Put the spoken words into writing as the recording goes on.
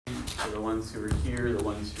for the ones who are here, the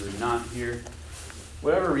ones who are not here.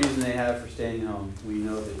 Whatever reason they have for staying home, we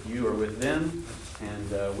know that you are with them,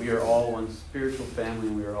 and we are all one spiritual family,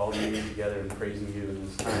 and we are all meeting together and praising you in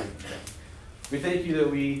this time. We thank you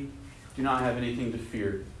that we do not have anything to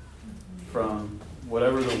fear from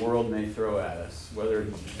whatever the world may throw at us, whether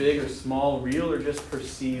big or small, real or just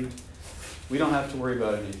perceived. We don't have to worry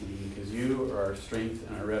about anything because you are our strength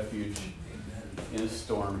and our refuge in a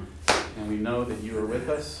storm. And we know that you are with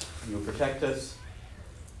us, you will protect us,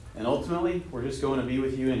 and ultimately, we're just going to be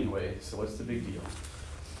with you anyway, so what's the big deal?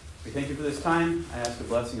 We thank you for this time. I ask a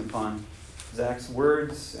blessing upon Zach's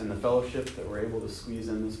words and the fellowship that we're able to squeeze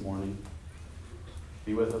in this morning.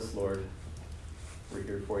 Be with us, Lord. We're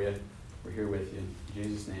here for you. We're here with you. In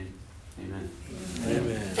Jesus' name, amen.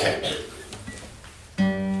 Amen.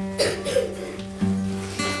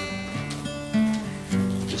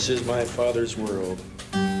 This is my Father's world.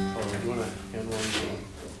 Oh, you want to hand one?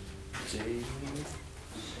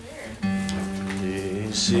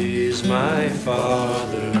 This is my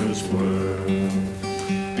Father's world,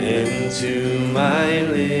 and to my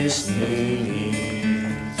listening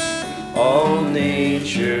ears, all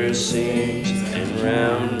nature sings, and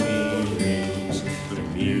round me rings the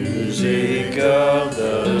music of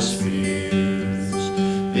the spheres.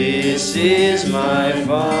 This is my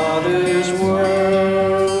Father's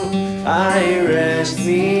world. I rest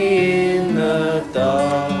me in the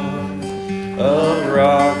thought of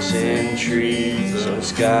rocks and trees, of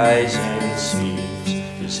skies and seas,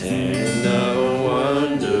 His hand of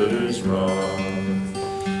wonders wrought.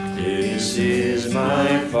 This is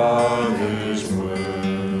my Father's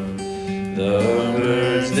world. The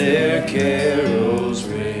birds their carols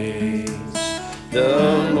raise,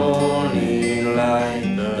 the morning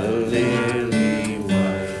light, the lily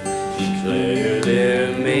white, declare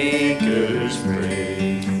their Maker's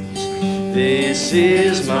praise. This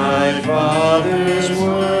is my Father's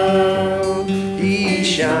world. He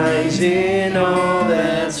shines in all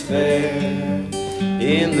that's fair.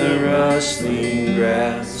 In the rustling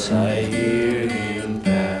grass I hear Him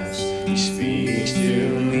pass. He speaks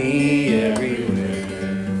to me everywhere.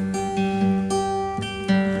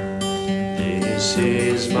 This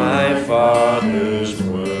is my Father's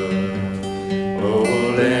world. Oh,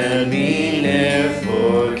 let me ne'er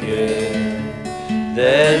forget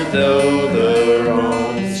that though the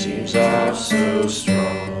wrong seems off so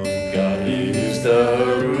strong, God is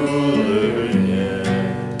the ruler yet.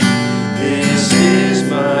 This is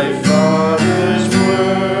my Father's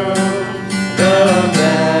world. The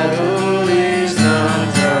battle is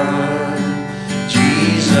not done.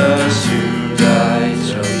 Jesus who died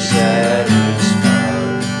shall be satisfied,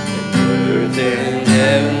 and earth and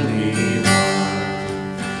heaven be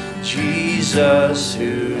one. Jesus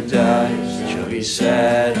who died shall be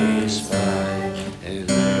satisfied, and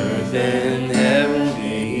earth and heaven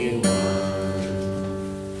be one.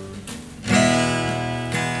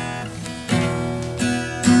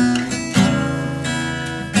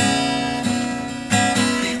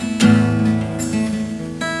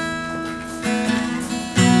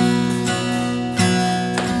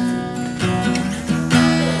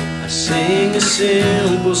 I sing a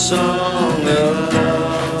simple song of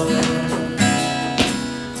love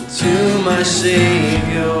to my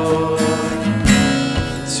Savior,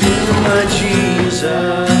 to my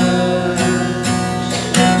Jesus.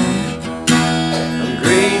 I'm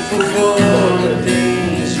grateful for the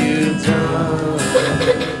things you've done,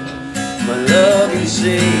 my loving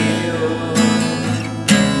Savior,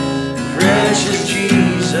 precious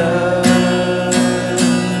Jesus.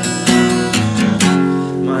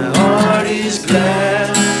 My heart is glad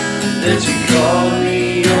that you called me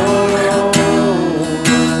your own,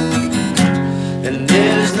 and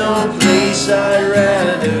there's no place I'd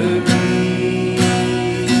rather be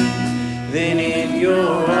than in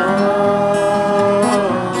your arms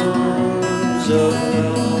of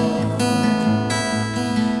love,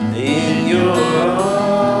 in your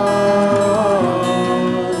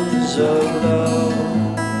arms of love,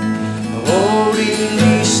 holding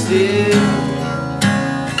me still,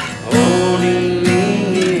 holding me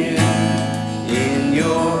near, in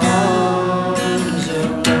your arms of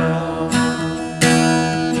love.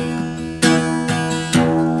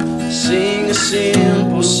 Sing a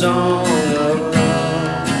simple song of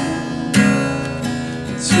love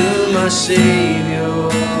to my Savior,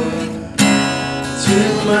 to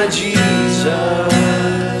my Jesus.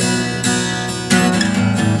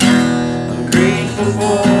 I'm grateful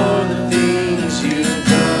for the things you've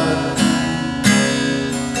done,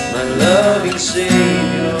 my loving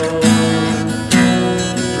Savior,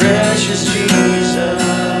 precious Jesus.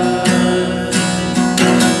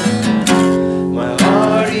 My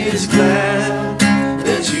heart is is glad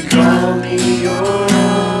that you call me your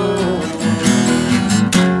own.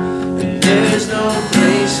 And there's no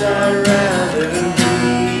place I'd rather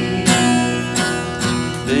be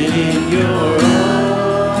than in your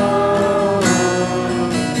arms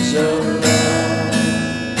of love.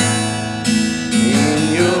 In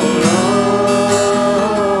your arms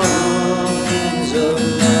of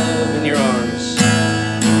love. In your arms.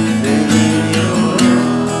 In your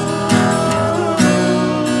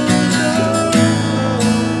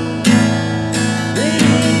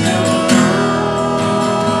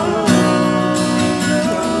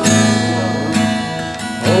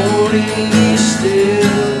holding me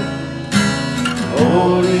still,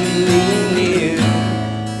 holding me near,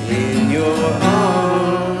 in your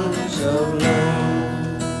arms of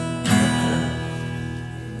love.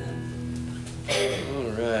 All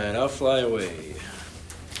right, I'll fly away.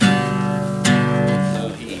 Now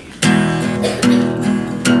he.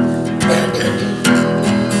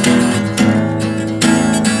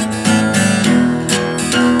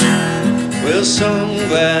 Well, some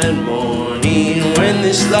glad morning when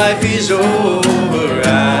this life is over,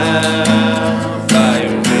 I'll fly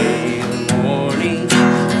away in the morning to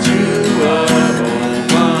a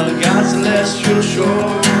home on God's celestial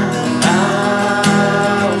shore.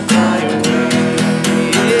 I'll fly away,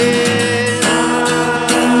 yeah,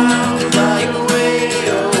 I'll fly away,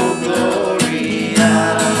 oh glory,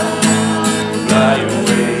 I'll fly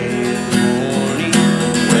away in the morning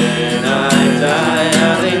when I die.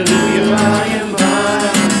 Hallelujah, by and by.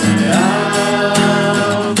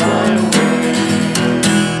 I'll fly away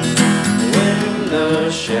when the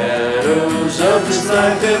shadows of this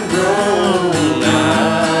life have grown.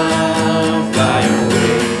 I'll fly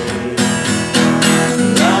away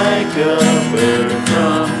like a bird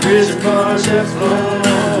from prison bars have flown.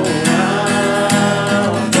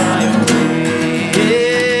 I'll fly away,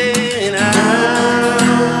 and I'll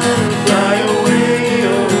fly away,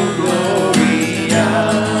 oh glory.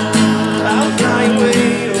 I'll fly away,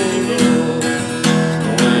 oh Lord,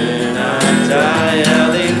 when I die.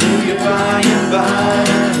 Hallelujah, by and by.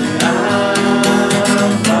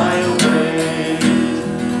 I'll fly away.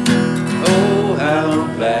 Oh, how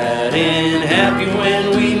glad and happy when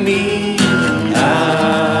we meet.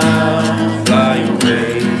 I'll fly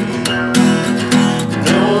away.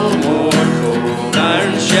 No more cold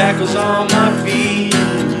iron shackles on my feet.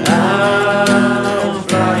 I'll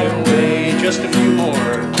fly away. Just a few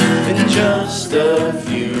more, and just a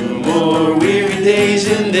few more weary days,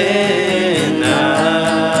 and then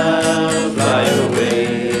I'll fly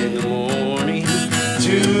away in the morning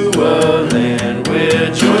to a land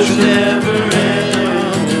where joy shall never end.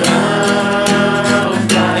 I'll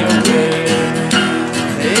fly away,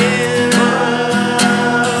 and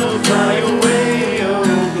I'll fly away, oh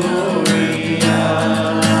glory.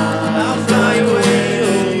 I'll fly away,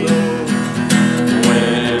 oh Lord,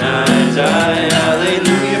 when I die.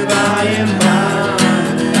 Hallelujah, by and by.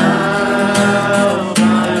 I'll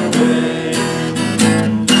fly away.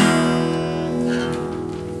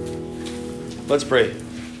 Let's pray.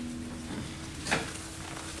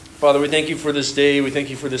 Father, we thank you for this day. We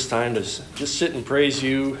thank you for this time to just sit and praise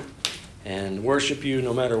you and worship you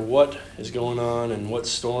no matter what is going on and what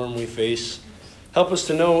storm we face. Help us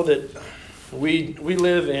to know that we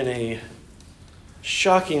live in a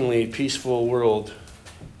shockingly peaceful world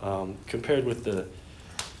compared with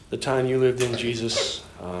the time you lived in, Jesus,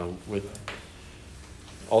 with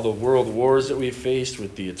all the world wars that we've faced,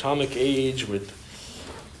 with the atomic age, with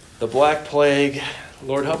the Black Plague.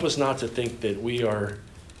 Lord, help us not to think that we are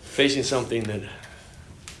facing something that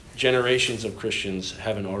generations of Christians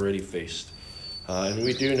haven't already faced. And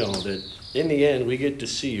we do know that in the end, we get to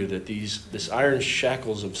see you, that this iron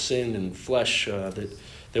shackles of sin and flesh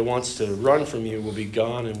that wants to run from you will be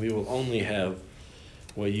gone, and we will only have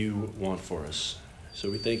what you want for us.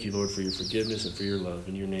 So we thank you, Lord, for your forgiveness and for your love.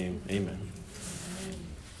 In your name, amen.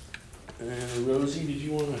 And Rosie, did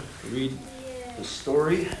you want to read the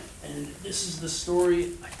story? And this is the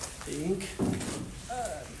story, I think.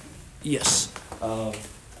 Yes.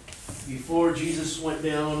 Before Jesus went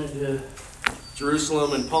down into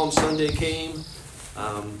Jerusalem and Palm Sunday came,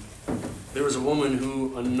 there was a woman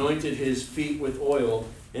who anointed his feet with oil,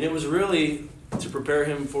 and it was really to prepare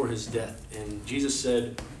him for his death. And Jesus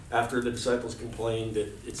said, after the disciples complained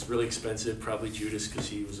that it's really expensive, probably Judas because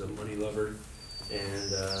he was a money lover,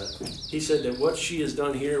 and he said that what she has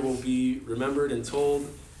done here will be remembered and told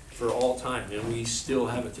for all time, and we still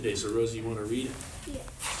have it today. So Rosie, you want to read? Yeah.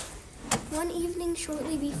 One evening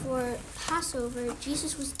shortly before Passover,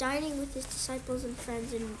 Jesus was dining with his disciples and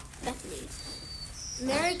friends in Bethany.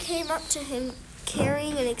 Mary came up to him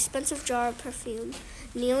carrying an expensive jar of perfume.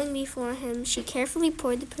 Kneeling before him, she carefully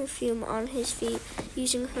poured the perfume on his feet,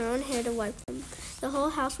 using her own hair to wipe them. The whole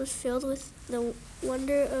house was filled with the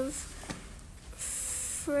wonder of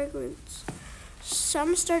fragrance.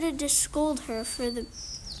 Some started to scold her, for the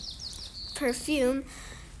perfume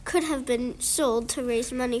could have been sold to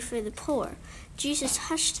raise money for the poor. Jesus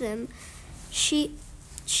hushed them. She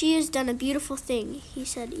has done a beautiful thing, he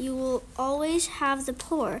said. You will always have the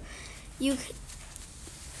poor. You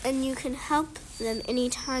can help them any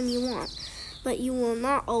time you want, but you will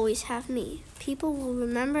not always have me. People will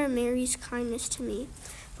remember Mary's kindness to me,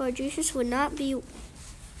 for Jesus would not be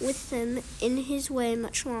with them in this way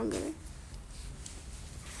much longer.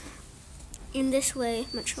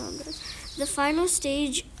 The final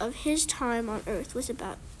stage of his time on earth was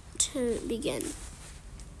about to begin.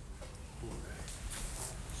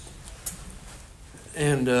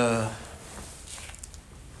 And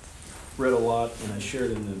read a lot, and I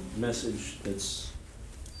shared in the message that's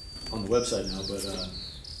on the website now, but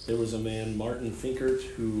there was a man, Martin Finkert,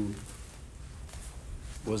 who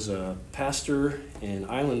was a pastor in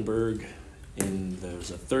Eilenberg, and there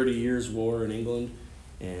was a 30 Years' War in England,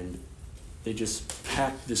 and they just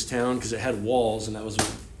packed this town because it had walls, and that was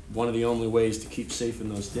one of the only ways to keep safe in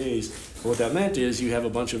those days. But what that meant is you have a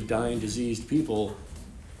bunch of dying, diseased people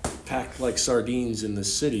packed like sardines in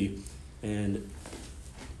this city, and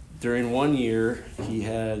during 1 year, he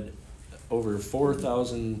had over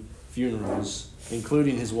 4,000 funerals,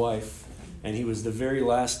 including his wife, and he was the very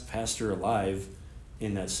last pastor alive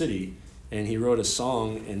in that city. And he wrote a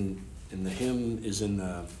song, and the hymn is in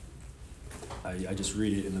the, I just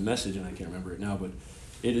read it in the message, and I can't remember it now, but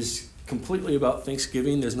it is completely about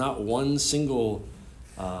Thanksgiving. There's not one single,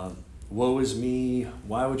 woe is me,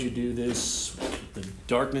 why would you do this, the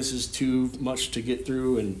darkness is too much to get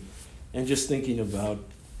through, and just thinking about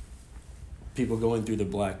people going through the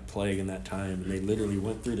Black Plague in that time, and they literally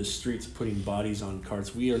went through the streets putting bodies on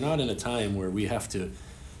carts. We are not in a time where we have to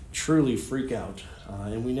truly freak out,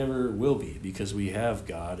 and we never will be, because we have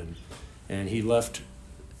God, and he left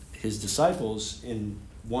his disciples in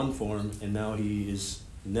one form, and now he is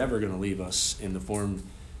never going to leave us in the form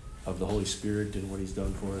of the Holy Spirit and what he's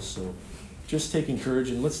done for us. So just take courage,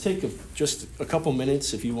 and let's take just a couple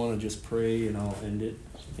minutes if you want to just pray, and I'll end it.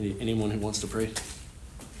 Anyone who wants to pray?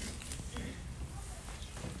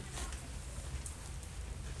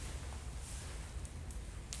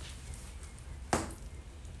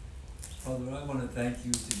 Father, I want to thank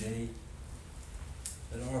you today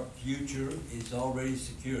that our future is already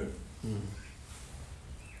secure.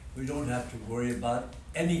 We don't have to worry about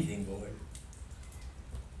anything, Lord,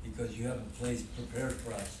 because you have a place prepared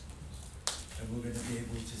for us. And we're going to be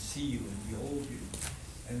able to see you and behold you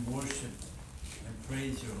and worship and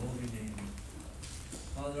praise your holy name.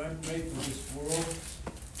 Father, I'm grateful for this world,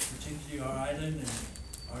 particularly our island and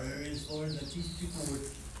our areas, Lord, that these people would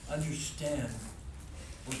understand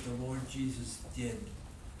what the Lord Jesus did,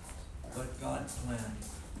 what God planned.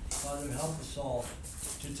 Father, help us all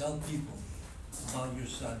to tell people about your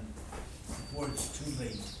Son before it's too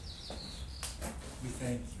late. We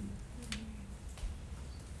thank you.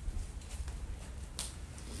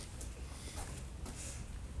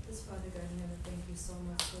 Yes, Father God in heaven, thank you so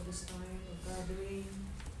much for this time of gathering.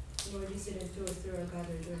 Lord, you said that 2 or 3 are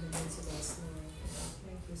gathered during the midst of us, Lord.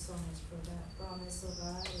 Thank you so much for that promise, oh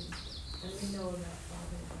God. And we know that,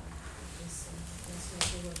 Father God, that's what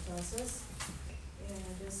the word tells us. And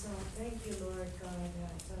just thank you, Lord God,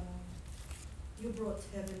 that you brought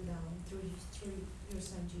heaven down through your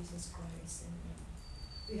Son, Jesus Christ. And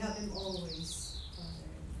we have him always,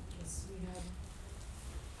 Father. Because we have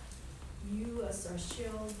you as our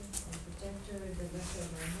shield, our protector, the lifter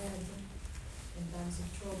of our head. In times of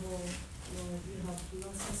trouble, Lord, you have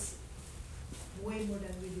blessed us way more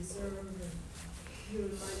than we deserve. And you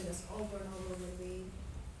reminded us over and over when we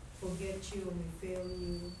forget you and we fail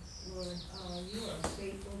you. Lord, you are a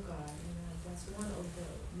faithful God, and that's one of the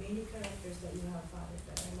many characters that you have, Father,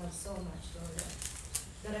 that I love so much, Lord,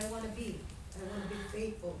 that I want to be. I want to be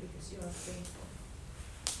faithful because you are faithful.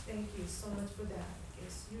 Thank you so much for that,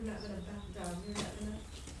 because you're not going to back down.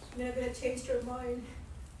 You're not going to change your mind,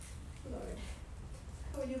 Lord.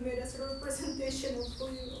 When you made us a representation of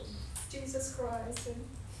who you are, Jesus Christ, and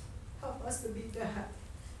help us to be that.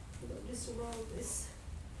 Lord, this world is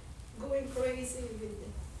going crazy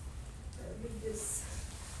with this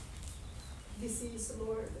disease,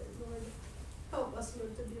 Lord. Lord, help us,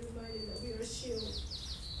 Lord, to be reminded that we are a shield.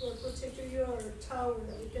 Lord, protector, you are a tower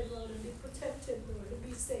that we can run and be protected, Lord, and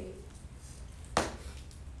be safe.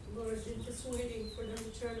 Lord, you're just waiting for the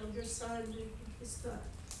return of your Son. It's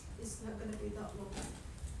not going to be that long.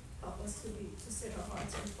 Help us to set our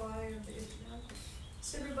hearts on fire.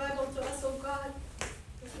 Send revival to us, oh God.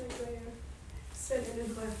 That's my prayer. Send it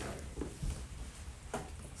in my heart.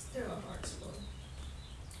 Stir our hearts, Lord.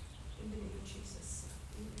 In the name of Jesus.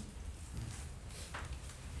 Amen.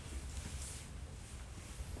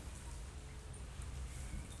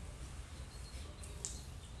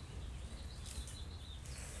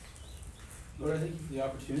 Lord, I thank you for the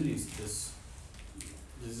opportunities this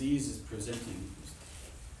disease is presenting.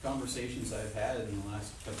 Conversations I've had in the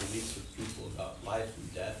last couple of weeks with people about life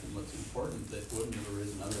and death and what's important that wouldn't have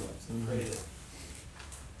arisen otherwise. I pray that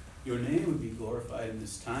your name would be glorified in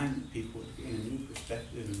this time, that people would gain a new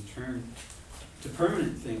perspective and turn to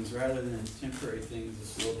permanent things rather than temporary things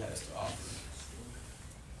this world has to offer.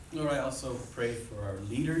 Lord, I also pray for our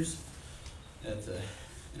leaders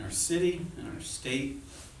in our city, in our state,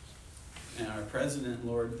 and our president,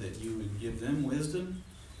 Lord, that you would give them wisdom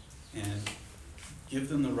and give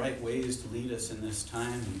them the right ways to lead us in this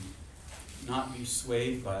time and not be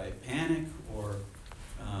swayed by panic or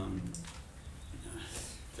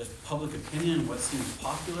just public opinion, what seems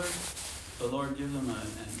popular. But Lord, give them an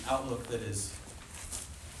outlook that is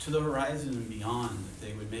to the horizon and beyond, that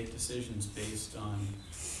they would make decisions based on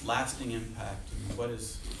lasting impact and what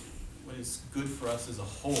is good for us as a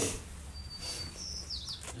whole.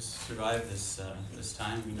 Just survive this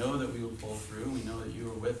time. We know that we will pull through. We know that you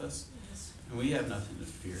are with us. And we have nothing to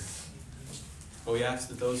fear. But we ask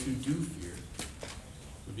that those who do fear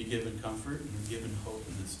would be given comfort and given hope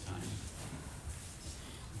in this time.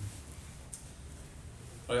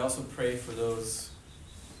 But I also pray for those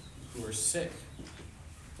who are sick.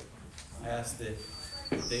 I ask that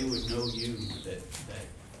they would know you, that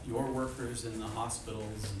your workers in the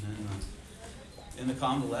hospitals and in the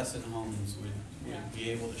convalescent homes would be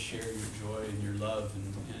able to share your joy and your love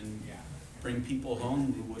and bring people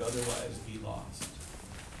home who would otherwise be lost.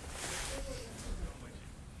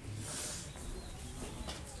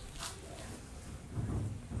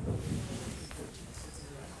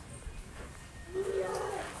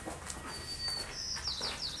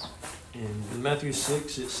 In Matthew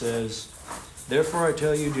 6, it says, "Therefore I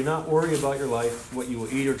tell you, do not worry about your life, what you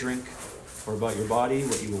will eat or drink, or about your body,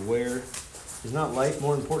 what you will wear. Is not life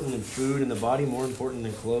more important than food, and the body more important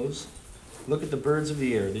than clothes? Look at the birds of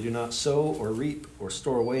the air. They do not sow or reap or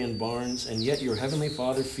store away in barns, and yet your heavenly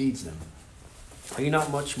Father feeds them. Are you not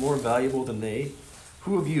much more valuable than they?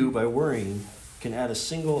 Who of you, by worrying, can add a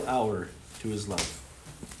single hour to his life?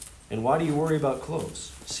 And why do you worry about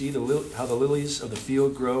clothes? See how the lilies of the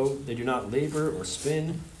field grow. They do not labor or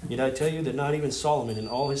spin. Yet I tell you that not even Solomon in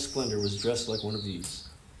all his splendor was dressed like one of these.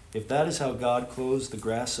 If that is how God clothes the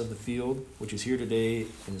grass of the field, which is here today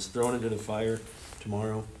and is thrown into the fire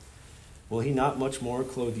tomorrow, will he not much more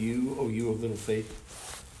clothe you, O you of little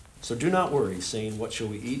faith? So do not worry, saying, what shall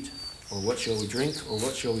we eat? Or what shall we drink? Or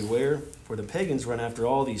what shall we wear? For the pagans run after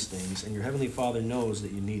all these things, and your heavenly Father knows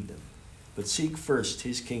that you need them. But seek first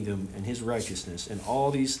his kingdom and his righteousness, and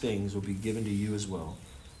all these things will be given to you as well.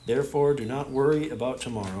 Therefore do not worry about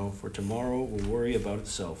tomorrow, for tomorrow will worry about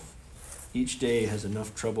itself. Each day has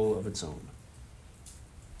enough trouble of its own."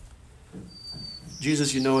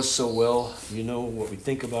 Jesus, you know us so well. You know what we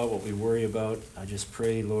think about, what we worry about. I just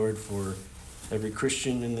pray, Lord, for every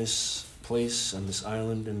Christian in this place, on this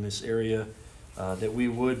island, in this area, that we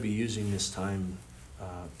would be using this time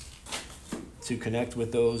to connect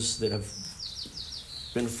with those that have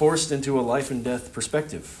been forced into a life and death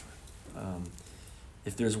perspective.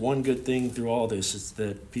 If there's one good thing through all this, it's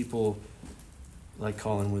that people, like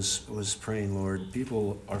Colin was praying, Lord,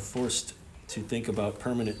 people are forced to think about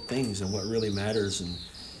permanent things and what really matters,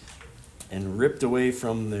 and ripped away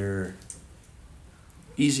from their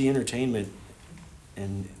easy entertainment.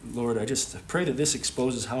 And Lord, I just pray that this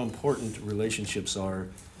exposes how important relationships are.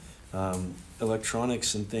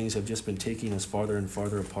 Electronics and things have just been taking us farther and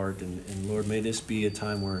farther apart. And Lord, may this be a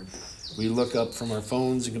time where we look up from our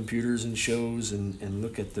phones and computers and shows and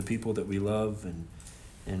look at the people that we love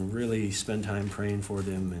and really spend time praying for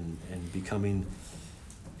them and becoming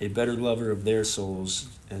a better lover of their souls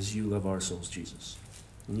as you love our souls, Jesus.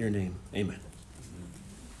 In your name, amen.